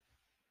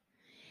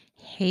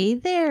Hey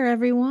there,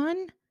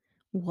 everyone.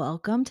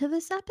 Welcome to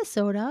this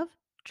episode of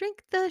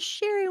Drink the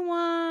Sherry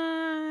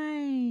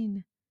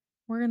Wine.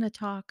 We're going to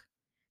talk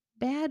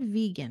Bad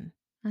Vegan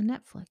on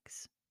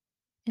Netflix.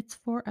 It's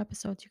 4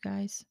 episodes, you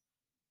guys.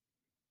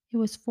 It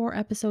was 4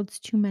 episodes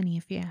too many,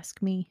 if you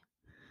ask me.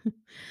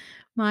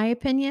 My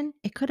opinion,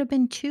 it could have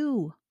been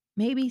two,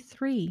 maybe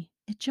three.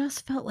 It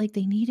just felt like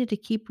they needed to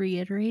keep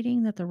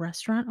reiterating that the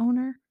restaurant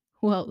owner,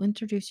 who I'll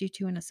introduce you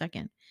to in a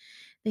second,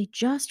 they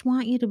just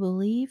want you to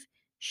believe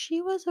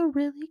she was a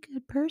really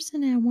good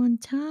person at one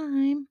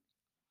time.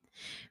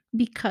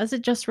 Because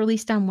it just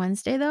released on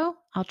Wednesday, though,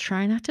 I'll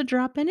try not to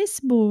drop any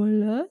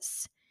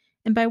spoilers.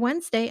 And by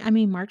Wednesday, I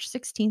mean March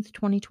 16th,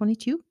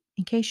 2022,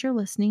 in case you're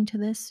listening to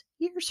this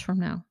years from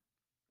now.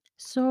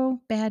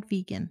 So, Bad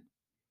Vegan.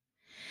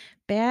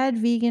 Bad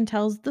Vegan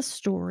tells the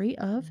story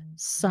of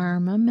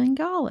Sarma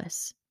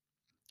Mangalis,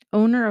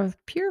 owner of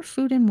Pure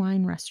Food and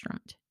Wine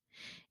Restaurant.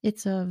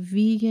 It's a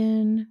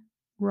vegan,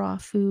 raw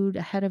food,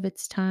 ahead of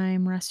its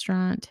time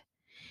restaurant.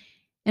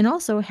 And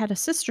also had a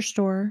sister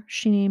store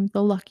she named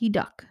the Lucky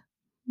Duck.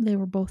 They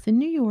were both in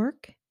New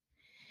York.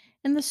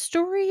 And the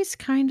story's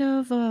kind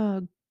of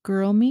a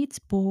girl meets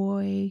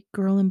boy,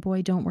 girl and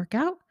boy don't work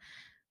out,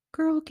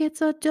 girl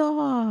gets a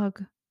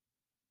dog,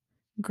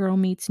 girl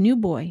meets new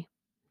boy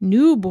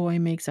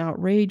makes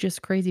outrageous,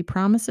 crazy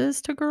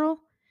promises to girl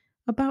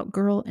about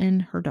girl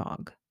and her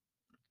dog.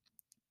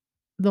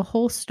 The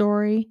whole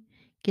story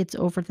gets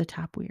over the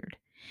top weird,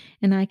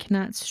 and I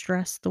cannot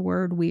stress the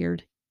word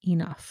weird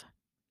enough.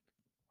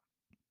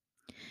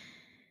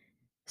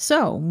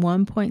 So,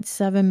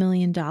 $1.7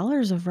 million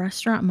of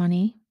restaurant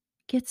money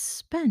gets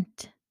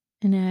spent.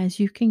 And as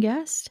you can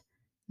guess,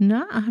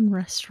 not on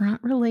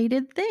restaurant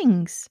related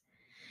things.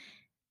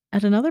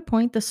 At another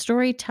point, the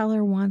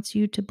storyteller wants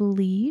you to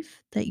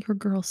believe that your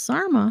girl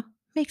Sarma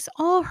makes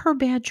all her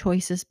bad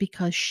choices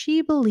because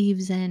she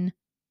believes in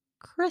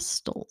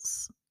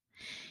crystals.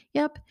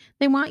 Yep,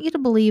 they want you to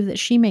believe that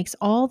she makes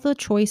all the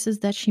choices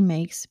that she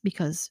makes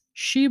because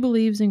she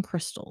believes in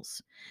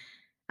crystals.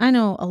 I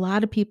know a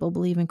lot of people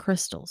believe in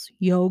crystals,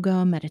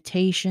 yoga,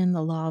 meditation,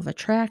 the law of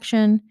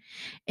attraction,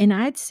 and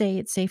I'd say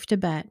it's safe to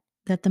bet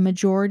that the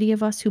majority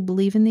of us who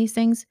believe in these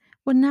things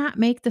would not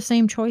make the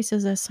same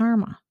choices as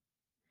Sarma.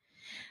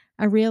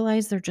 I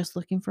realize they're just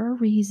looking for a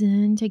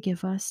reason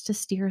to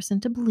steer us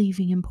into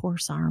believing in poor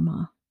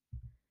Sarma.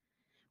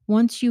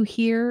 Once you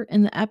hear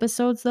in the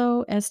episodes,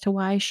 though, as to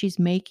why she's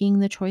making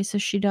the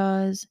choices she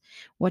does,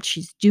 what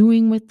she's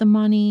doing with the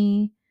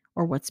money,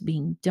 or what's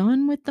being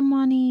done with the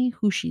money,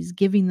 who she's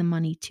giving the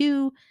money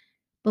to,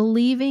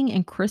 believing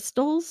in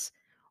crystals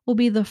will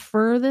be the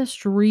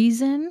furthest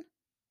reason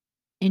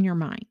in your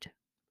mind.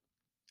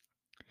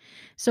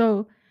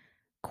 So,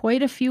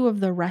 quite a few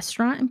of the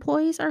restaurant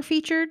employees are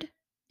featured.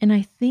 And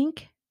I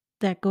think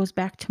that goes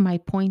back to my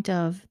point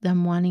of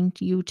them wanting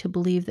you to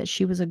believe that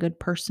she was a good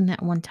person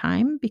at one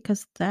time,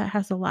 because that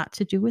has a lot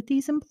to do with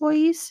these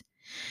employees.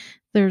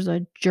 There's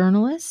a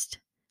journalist,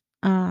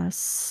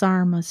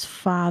 Sarma's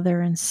father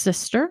and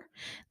sister,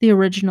 the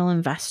original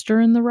investor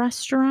in the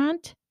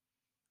restaurant,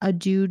 a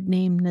dude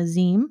named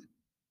Nazim,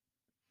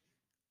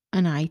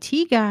 an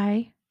IT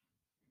guy.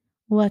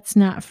 Let's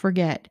not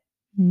forget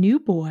New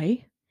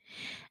Boy.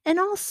 And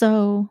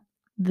also,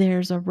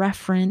 there's a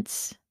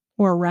reference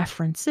or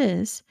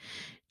references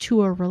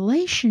to a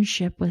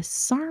relationship with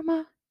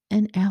Sarma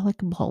and Alec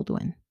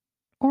Baldwin,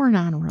 or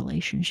non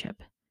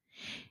relationship.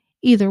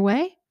 Either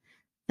way,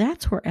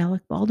 that's where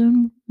Alec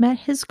Baldwin met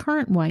his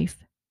current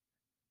wife.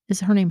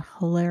 Is her name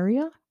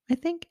Hilaria? I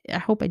think. I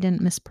hope I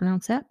didn't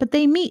mispronounce that. But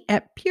they meet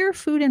at Pure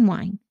Food and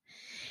Wine.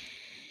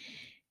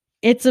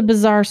 It's a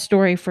bizarre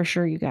story for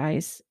sure, you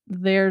guys.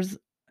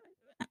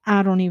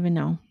 I don't even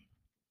know.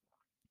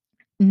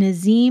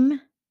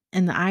 Nazim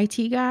and the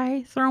IT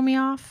guy throw me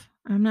off.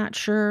 I'm not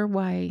sure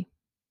why.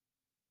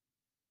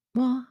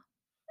 Well,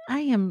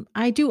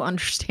 I do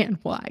understand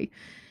why.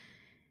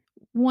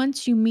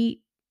 Once you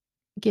meet,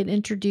 get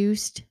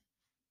introduced,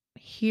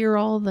 hear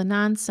all the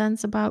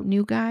nonsense about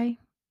new guy,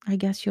 I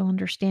guess you'll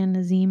understand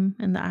Nazim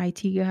and the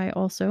IT guy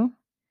also.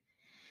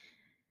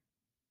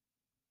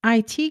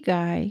 IT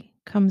guy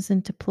comes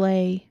into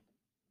play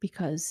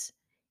because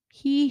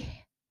he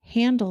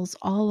handles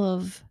all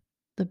of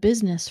the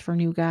business for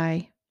new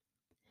guy.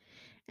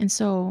 And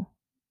so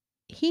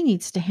he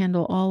needs to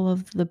handle all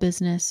of the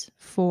business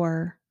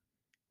for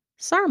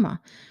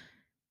Sarma.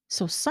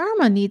 So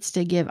Sarma needs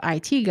to give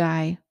IT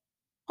guy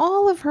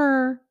all of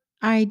her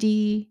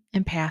ID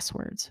and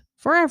passwords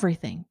for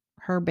everything,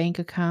 her bank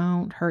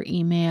account, her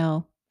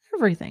email,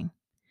 everything.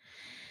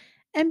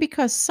 And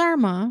because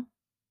Sarma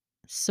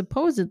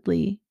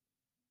supposedly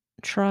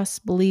trusts,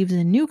 believes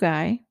in new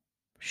guy,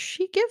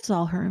 she gives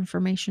all her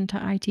information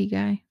to IT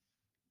guy.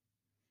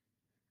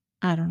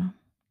 I don't know.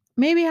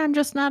 Maybe I'm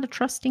just not a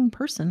trusting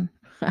person.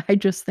 I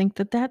just think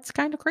that that's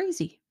kind of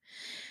crazy.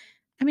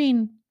 I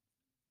mean,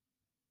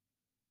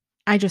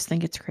 I just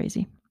think it's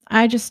crazy.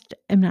 I just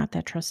am not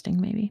that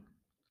trusting, maybe.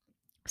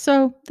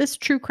 So, this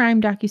true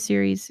crime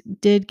docuseries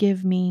did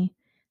give me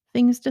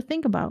things to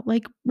think about,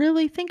 like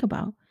really think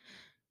about.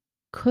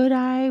 Could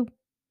I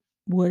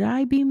would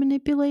I be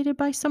manipulated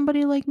by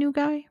somebody like New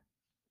Guy?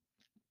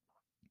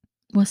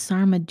 Was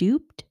Sarma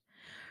duped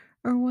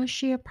or was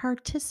she a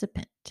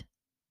participant?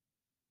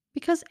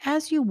 Because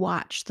as you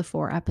watch the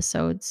 4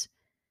 episodes,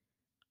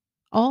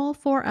 all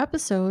 4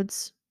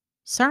 episodes,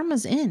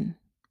 Sarma's in.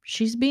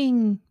 She's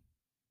being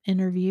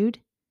interviewed.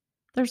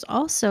 There's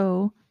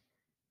also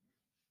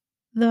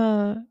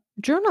the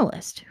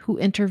journalist who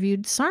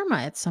interviewed Sarma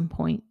at some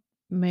point.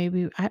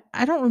 Maybe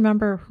I don't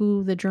remember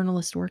who the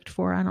journalist worked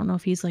for. I don't know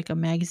if he's like a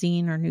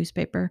magazine or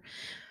newspaper,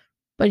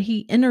 but he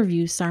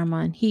interviews Sarma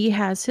and he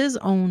has his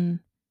own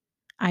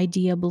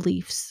idea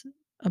beliefs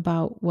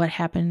about what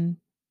happened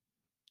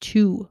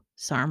to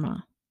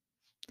Sarma.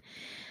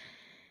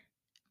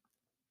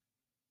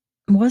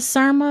 Was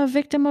Sarma a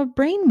victim of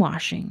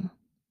brainwashing?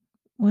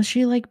 Was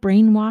she like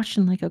brainwashed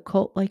in like a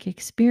cult like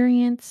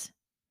experience?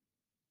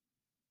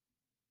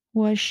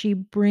 Was she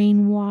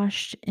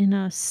brainwashed in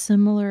a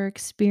similar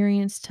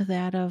experience to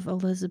that of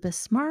Elizabeth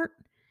Smart?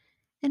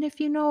 And if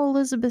you know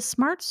Elizabeth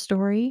Smart's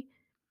story,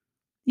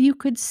 you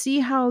could see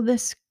how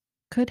this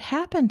could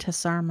happen to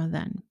Sarma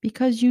then,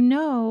 because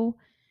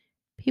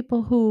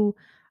people who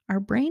are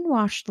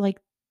brainwashed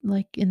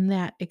like in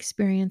that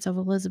experience of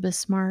Elizabeth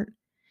Smart,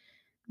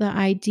 the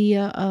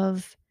idea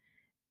of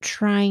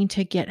trying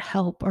to get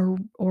help or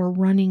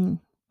running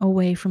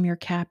away from your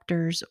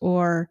captors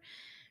or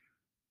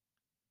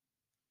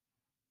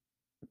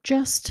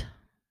just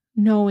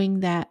knowing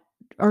that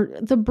or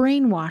the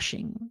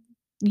brainwashing,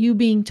 you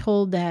being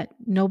told that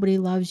nobody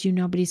loves you,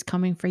 nobody's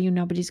coming for you,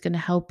 nobody's going to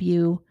help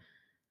you,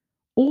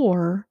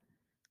 or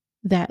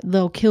that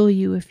they'll kill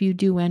you if you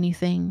do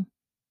anything.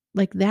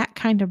 Like that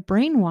kind of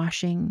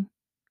brainwashing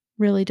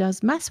really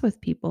does mess with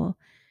people.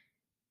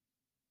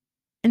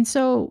 And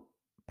so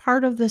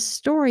part of the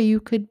story you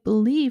could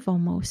believe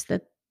almost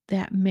that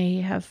that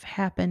may have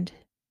happened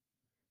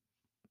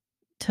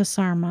to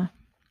Sarma.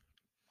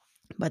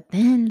 But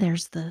then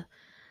there's the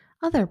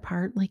other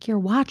part, like you're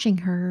watching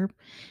her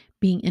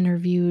being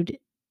interviewed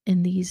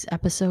in these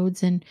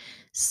episodes and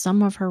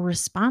some of her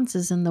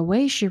responses and the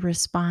way she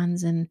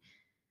responds, and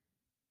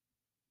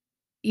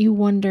you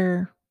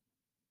wonder,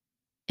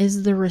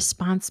 is the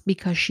response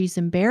because she's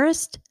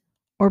embarrassed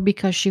or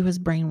because she was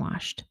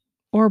brainwashed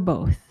or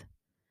both?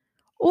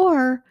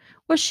 Or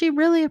was she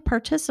really a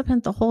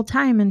participant the whole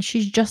time and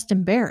she's just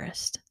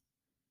embarrassed?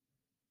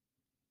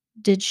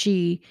 Did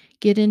she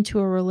get into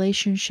a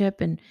relationship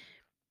and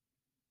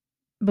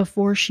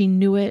before she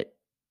knew it,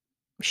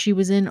 she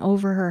was in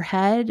over her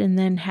head and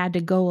then had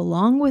to go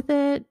along with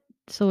it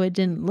so it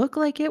didn't look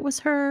like it was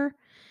her?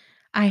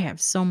 I have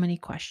so many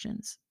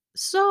questions.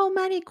 So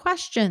many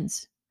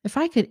questions. If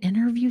I could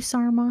interview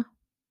Sarma,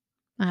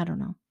 I don't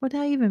know. Would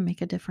that even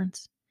make a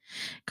difference?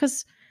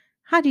 Because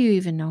how do you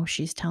even know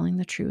she's telling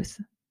the truth?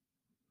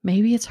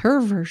 Maybe it's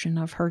her version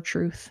of her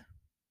truth.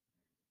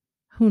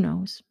 Who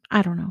knows?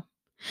 I don't know.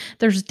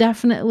 There's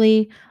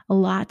definitely a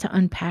lot to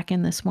unpack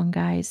in this one,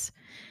 guys.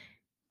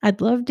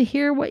 I'd love to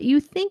hear what you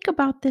think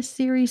about this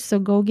series, so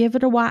go give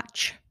it a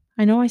watch.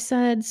 I know I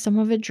said some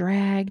of it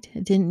dragged.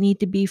 It didn't need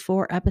to be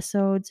 4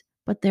 episodes,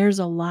 but there's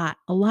a lot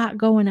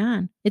going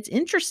on. It's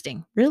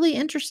interesting, really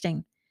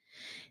interesting.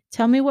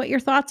 Tell me what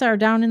your thoughts are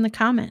down in the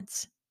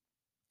comments.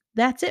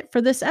 That's it for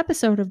this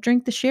episode of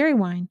Drink the Sherry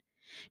Wine.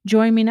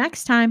 Join me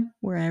next time,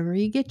 wherever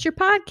you get your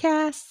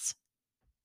podcasts.